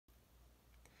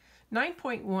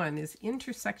9.1 is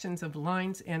intersections of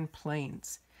lines and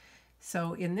planes.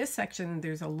 So in this section,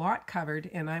 there's a lot covered,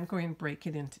 and I'm going to break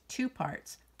it into two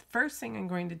parts. The first thing I'm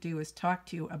going to do is talk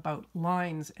to you about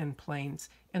lines and planes.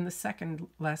 In the second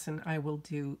lesson, I will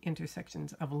do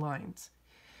intersections of lines.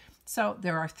 So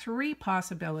there are three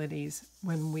possibilities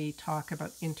when we talk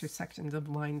about intersections of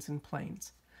lines and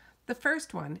planes. The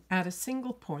first one, at a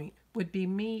single point, would be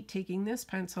me taking this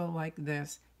pencil like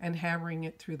this and hammering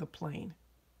it through the plane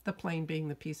being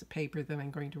the piece of paper that I'm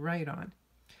going to write on.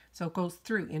 So it goes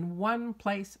through in one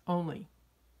place only.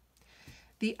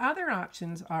 The other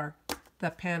options are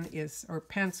the pen is, or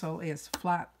pencil is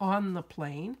flat on the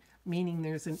plane, meaning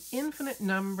there's an infinite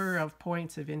number of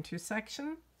points of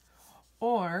intersection,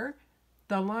 or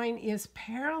the line is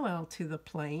parallel to the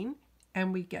plane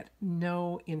and we get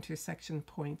no intersection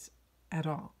points at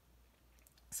all.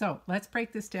 So let's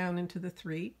break this down into the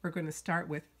three. We're going to start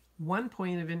with 1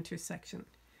 point of intersection.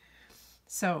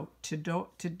 So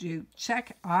to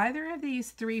check either of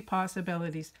these three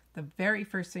possibilities, the very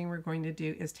first thing we're going to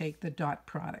do is take the dot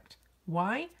product.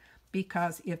 Why?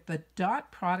 Because if the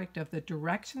dot product of the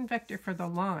direction vector for the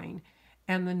line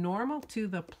and the normal to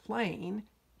the plane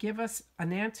give us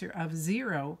an answer of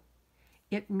 0,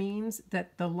 it means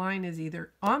that the line is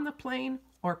either on the plane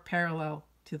or parallel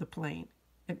to the plane.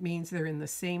 It means they're in the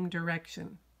same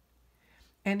direction.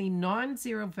 Any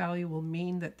non-zero value will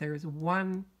mean that there is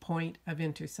 1 point of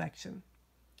intersection.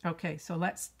 Okay, so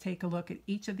let's take a look at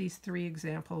each of these three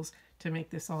examples to make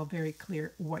this all very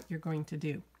clear what you're going to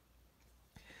do.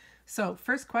 So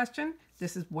first question,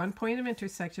 this is 1 point of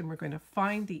intersection. We're going to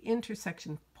find the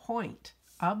intersection point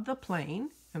of the plane,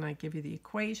 and I give you the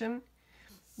equation,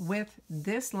 with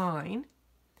this line.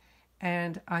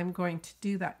 And I'm going to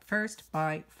do that first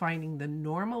by finding the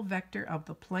normal vector of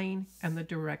the plane and the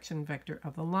direction vector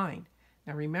of the line.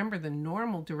 Now remember, the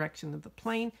normal direction of the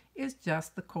plane is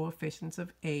just the coefficients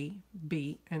of A,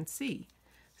 B, and C.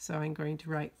 So I'm going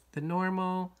to write the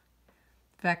normal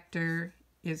vector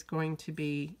is going to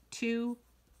be 2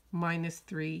 minus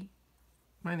 3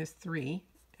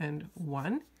 and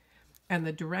 1. And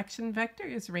the direction vector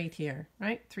is right here,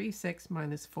 right? 3, 6,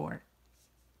 minus 4.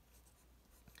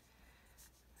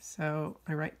 So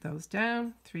I write those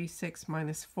down, 3, 6,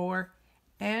 minus 4,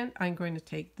 and I'm going to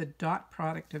take the dot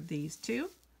product of these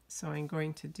two. So I'm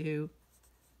going to do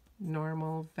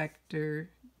normal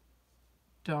vector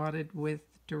dotted with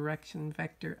direction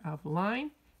vector of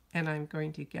line, and I'm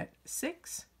going to get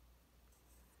 6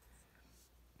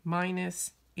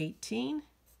 minus 18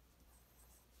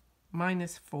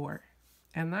 minus 4.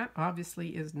 And that obviously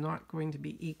is not going to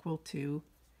be equal to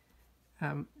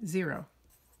 0.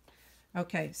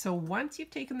 Okay, so once you've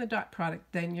taken the dot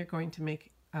product, then you're going to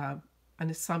make an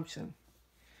assumption.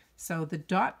 So the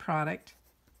dot product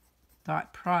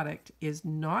is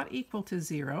not equal to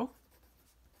 0.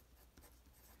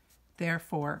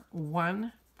 Therefore,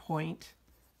 1 point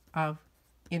of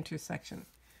intersection.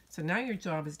 So now your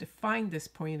job is to find this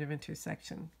point of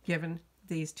intersection given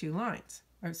these two lines.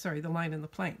 Or sorry, the line and the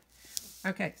plane.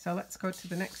 Okay, so let's go to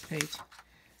the next page.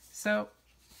 So,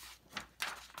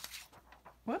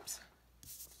 whoops.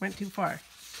 Went too far.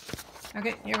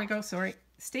 Okay, here we go, sorry.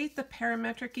 State the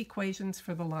parametric equations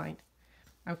for the line.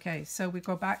 Okay, so we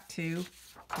go back to,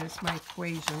 here's my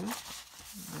equation.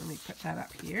 Let me put that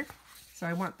up here. So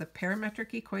I want the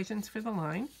parametric equations for the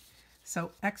line.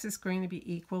 So x is going to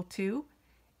be equal to,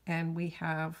 and we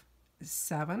have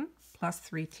 7 plus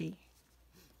 3t.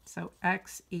 So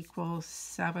x equals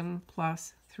 7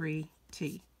 plus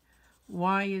 3t.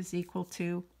 Y is equal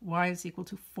to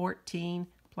 14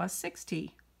 plus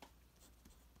 6t.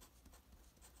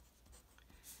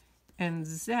 And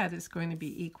z is going to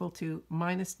be equal to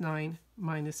minus 9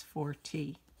 minus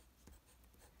 4t.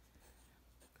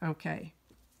 Okay,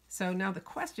 so now the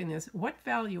question is, what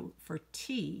value for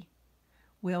t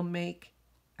will make,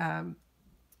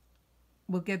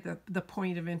 will get the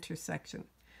point of intersection?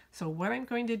 So what I'm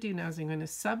going to do now is I'm going to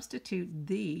substitute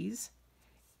these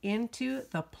into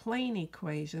the plane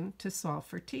equation to solve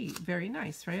for t. Very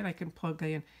nice, right? I can plug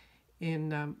in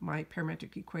my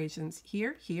parametric equations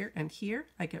here, here, and here.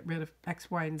 I get rid of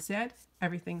x, y, and z.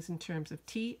 Everything's in terms of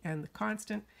t and the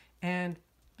constant, and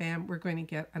bam, we're going to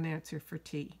get an answer for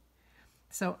t.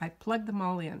 So I plug them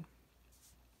all in.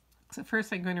 So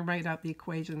first I'm going to write out the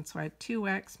equation. So I have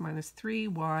 2x minus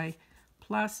 3y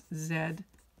plus z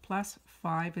plus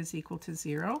 5 is equal to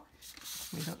 0.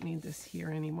 We don't need this here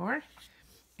anymore.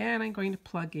 And I'm going to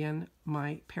plug in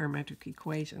my parametric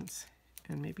equations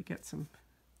and maybe get some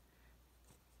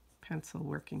pencil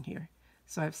working here.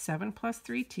 So I have 7 plus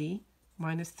 3t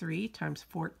minus 3 times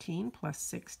 14 plus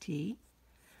 6t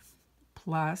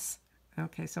plus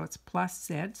Okay, so it's plus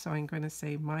z, so I'm going to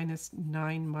say minus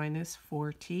 9 minus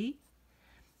 4t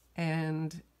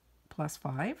and plus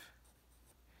 5.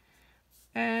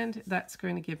 And that's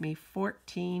going to give me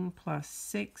 14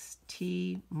 plus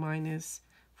 6t minus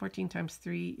 14 times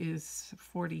 3 is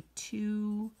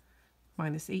 42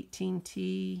 minus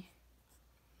 18t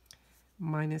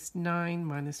minus 9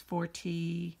 minus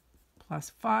 4t plus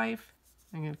 5.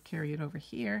 I'm going to carry it over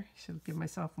here. Should give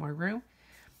myself more room.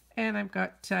 And I've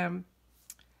got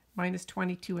minus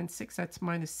 22 and 6. That's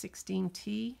minus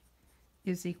 16t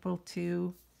is equal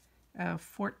to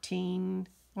 14.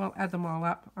 Well, add them all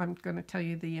up. I'm going to tell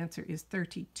you the answer is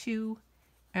 32.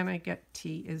 And I get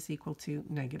t is equal to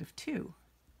negative 2.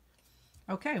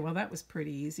 Okay, well, that was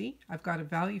pretty easy. I've got a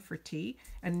value for t.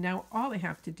 And now all I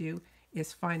have to do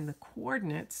is find the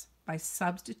coordinates by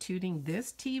substituting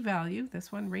this t value,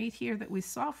 this one right here that we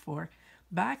solved for,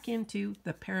 back into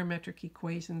the parametric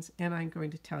equations, and I'm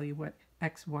going to tell you what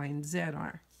x, y, and z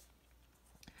are.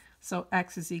 So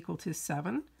x is equal to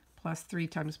 7 plus 3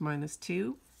 times minus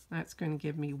 2. That's going to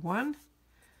give me 1.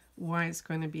 Y is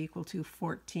going to be equal to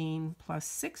 14 plus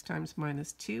 6 times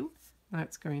minus 2.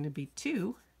 That's going to be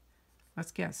 2.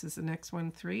 Let's guess, is the next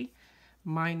one 3?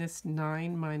 Minus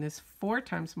 9 minus 4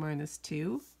 times minus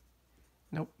 2.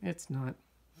 Nope, it's not.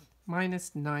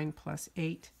 Minus 9 plus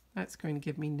 8. That's going to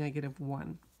give me negative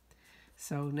 1.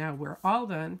 So now we're all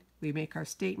done. We make our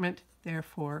statement.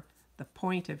 Therefore, the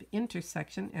point of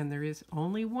intersection, and there is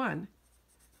only one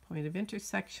point of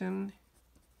intersection,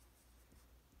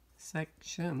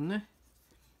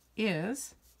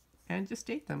 is, and just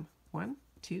state them, 1,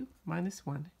 2, minus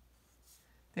 1.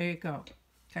 There you go.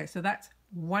 Okay, so that's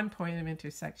one point of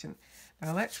intersection.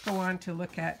 Now let's go on to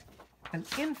look at an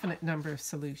infinite number of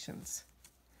solutions.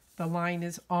 The line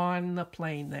is on the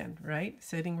plane then, right?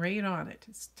 Sitting right on it.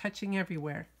 It's touching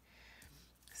everywhere.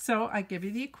 So I give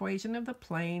you the equation of the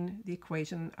plane, the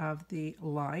equation of the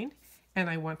line, and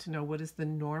I want to know what is the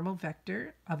normal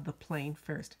vector of the plane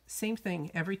first. Same thing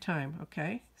every time,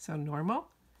 okay? So normal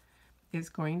is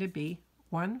going to be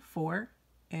 1, 4,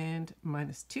 and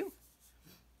minus 2.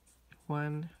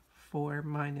 1, 4,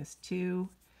 minus 2.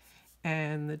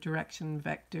 And the direction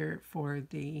vector for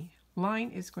the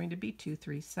line is going to be 2,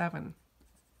 3, 7.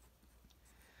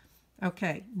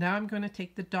 Okay, now I'm going to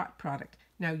take the dot product.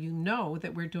 Now you know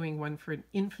that we're doing one for an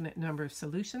infinite number of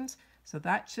solutions, so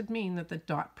that should mean that the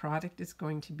dot product is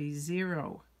going to be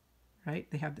 0, right?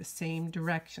 They have the same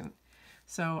direction.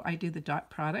 So I do the dot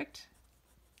product,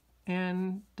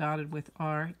 and dotted with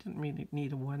r, didn't really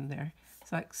need a 1 there.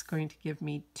 So that's going to give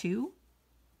me 2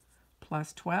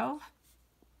 plus 12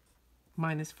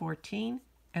 minus 14,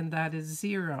 and that is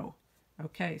 0.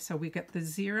 Okay, so we get the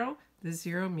 0. The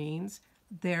 0 means,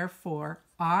 therefore,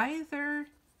 either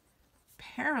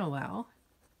parallel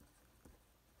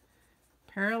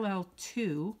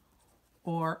to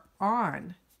or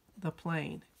on the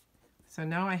plane. So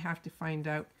now I have to find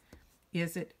out,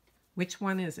 which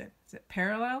one is it? Is it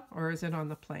parallel or is it on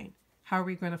the plane? How are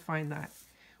we going to find that?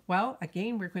 Well,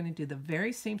 again, we're going to do the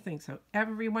very same thing. So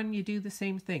everyone, you do the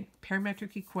same thing.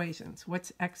 Parametric equations.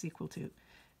 What's x equal to?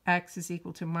 X is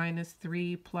equal to minus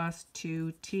 3 plus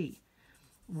 2t.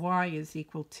 Y is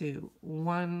equal to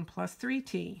 1 plus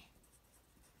 3t.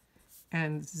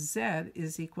 And z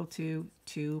is equal to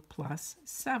 2 plus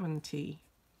 7t.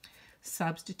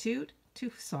 Substitute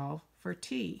to solve for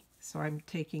t. So I'm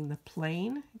taking the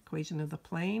plane, equation of the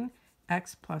plane,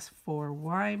 x plus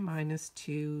 4y minus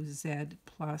 2z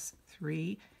plus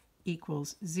 3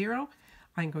 equals 0.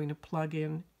 I'm going to plug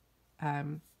in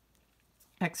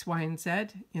x, y, and z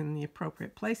in the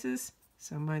appropriate places.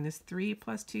 So minus 3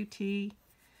 plus 2t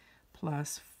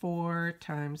plus 4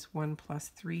 times 1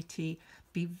 plus 3t.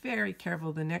 Be very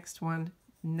careful, the next one,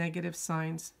 negative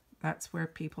signs. That's where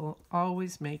people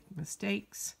always make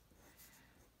mistakes,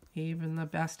 even the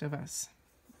best of us.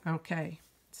 Okay,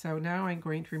 so now I'm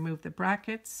going to remove the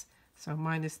brackets. So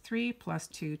minus 3 plus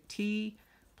 2t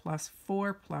plus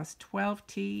 4 plus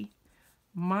 12t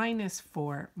minus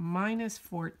 4 minus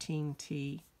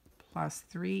 14t plus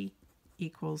 3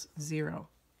 equals 0.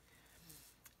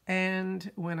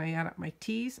 And when I add up my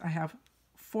t's, I have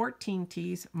 14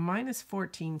 t's minus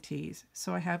 14 t's.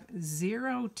 So I have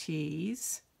 0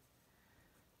 t's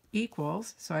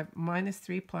equals, so I have minus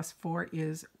 3 plus 4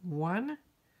 is 1.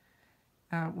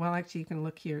 Well, actually, you can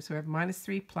look here. So I have minus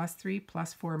 3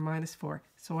 plus 4 minus 4.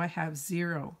 So I have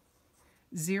 0.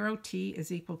 0t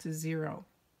is equal to 0.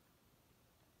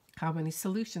 How many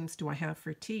solutions do I have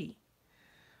for t?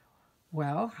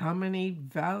 Well, how many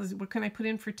values, what can I put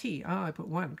in for t? Oh, I put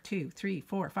 1, 2, 3,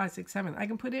 4, 5, 6, 7. I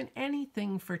can put in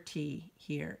anything for t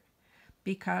here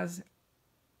because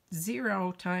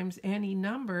 0 times any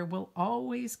number will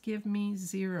always give me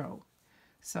 0.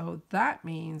 So that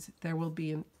means there will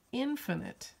be an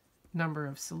infinite number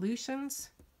of solutions.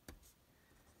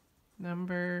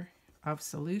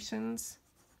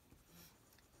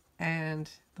 And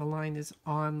the line is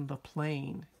on the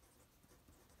plane.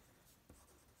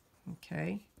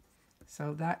 Okay,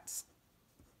 so that's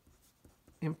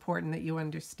important that you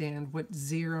understand what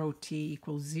 0t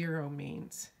equals 0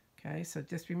 means. Okay, so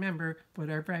just remember,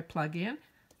 whatever I plug in,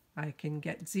 I can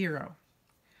get 0.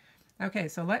 Okay,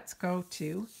 so let's go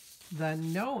to the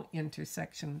no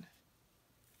intersection.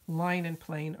 Line and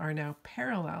plane are now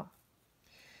parallel.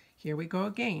 Here we go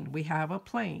again. We have a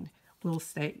plane. We'll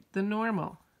state the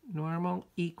normal. Normal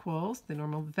equals the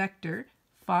normal vector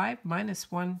 5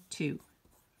 minus 1, 2.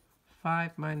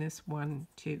 5 minus 1,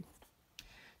 2.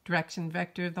 Direction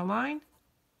vector of the line.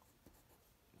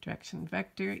 Direction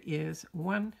vector is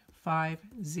 1, 5,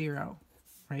 0,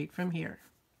 right from here.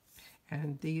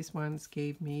 And these ones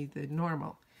gave me the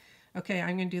normal. Okay,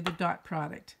 I'm going to do the dot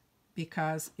product,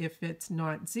 because if it's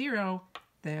not 0,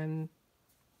 then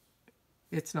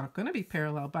it's not going to be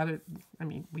parallel. But I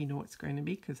mean, we know it's going to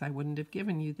be, because I wouldn't have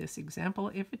given you this example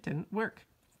if it didn't work.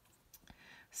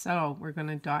 So we're going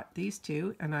to dot these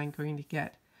two, and I'm going to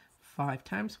get 5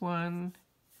 times 1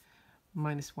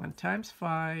 minus 1 times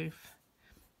 5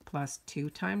 plus 2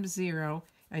 times 0.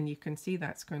 And you can see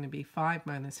that's going to be 5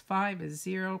 minus 5 is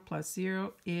 0 plus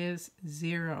 0 is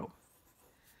 0.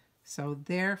 So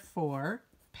therefore,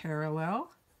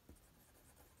 parallel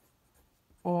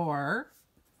or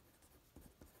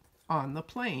on the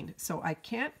plane. So I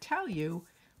can't tell you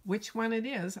which one it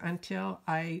is until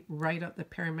I write out the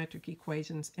parametric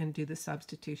equations and do the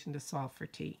substitution to solve for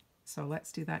t. So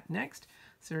let's do that next.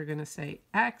 So we're going to say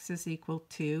x is equal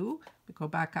to, we go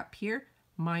back up here,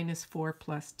 minus 4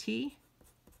 plus t.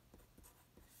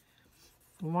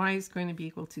 Y is going to be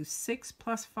equal to 6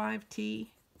 plus 5t.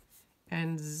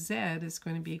 And z is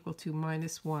going to be equal to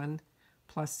minus 1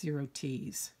 plus 0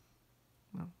 t's.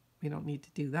 Well, we don't need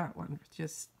to do that one,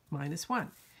 just minus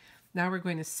 1. Now we're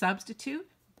going to substitute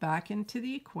back into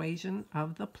the equation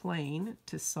of the plane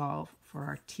to solve for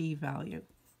our t value.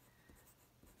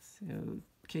 So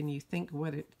can you think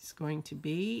what it's going to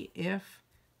be if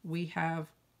we have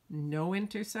no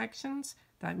intersections?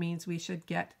 That means we should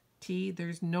get t.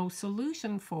 There's no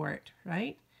solution for it,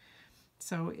 right?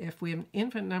 So if we have an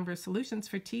infinite number of solutions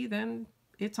for t, then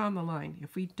it's on the line.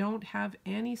 If we don't have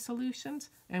any solutions,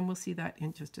 and we'll see that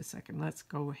in just a second. Let's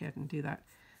go ahead and do that.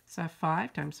 So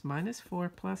 5 times minus 4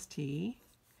 plus t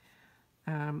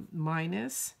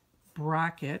minus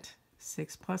bracket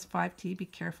 6 plus 5t. Be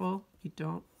careful you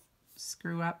don't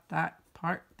screw up that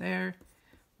part there.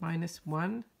 Minus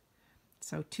 1.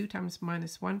 So 2 times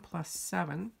minus 1 plus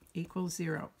 7 equals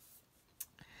 0.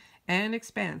 And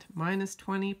expand. Minus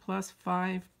 20 plus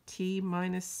 5t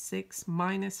minus 6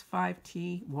 minus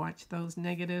 5t. Watch those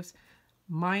negatives.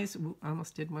 Minus, I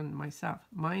almost did one myself.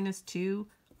 Minus 2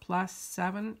 plus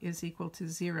 7 is equal to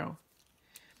 0.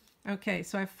 Okay,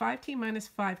 so I have 5t minus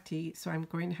 5t, so I'm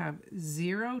going to have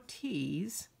 0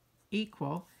 t's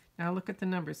equal. Now look at the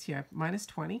numbers here. Minus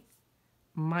 20,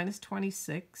 minus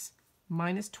 26,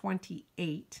 minus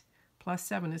 28, plus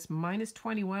 7 is minus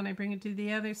 21. I bring it to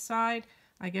the other side.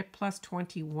 I get plus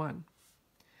 21.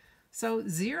 So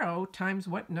 0 times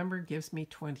what number gives me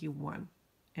 21?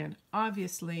 And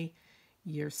obviously,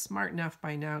 you're smart enough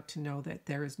by now to know that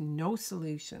there is no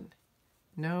solution.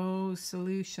 No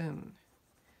solution.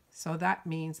 So that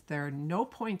means there are no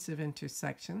points of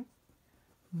intersection.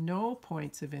 No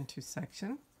points of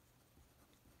intersection.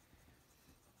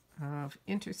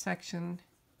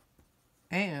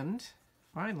 And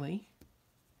finally,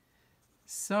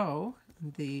 so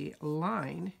the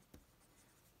line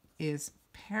is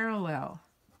parallel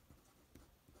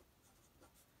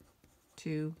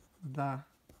to the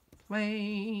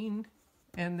plane.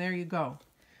 And there you go.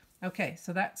 Okay,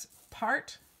 so that's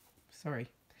part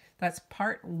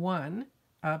 1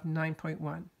 of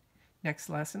 9.1. Next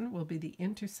lesson will be the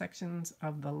intersections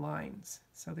of the lines.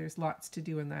 So there's lots to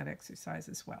do in that exercise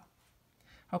as well.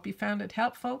 Hope you found it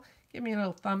helpful. Give me a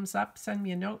little thumbs up, send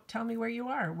me a note, tell me where you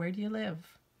are. Where do you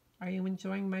live? Are you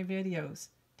enjoying my videos?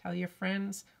 Tell your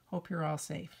friends. Hope you're all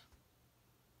safe.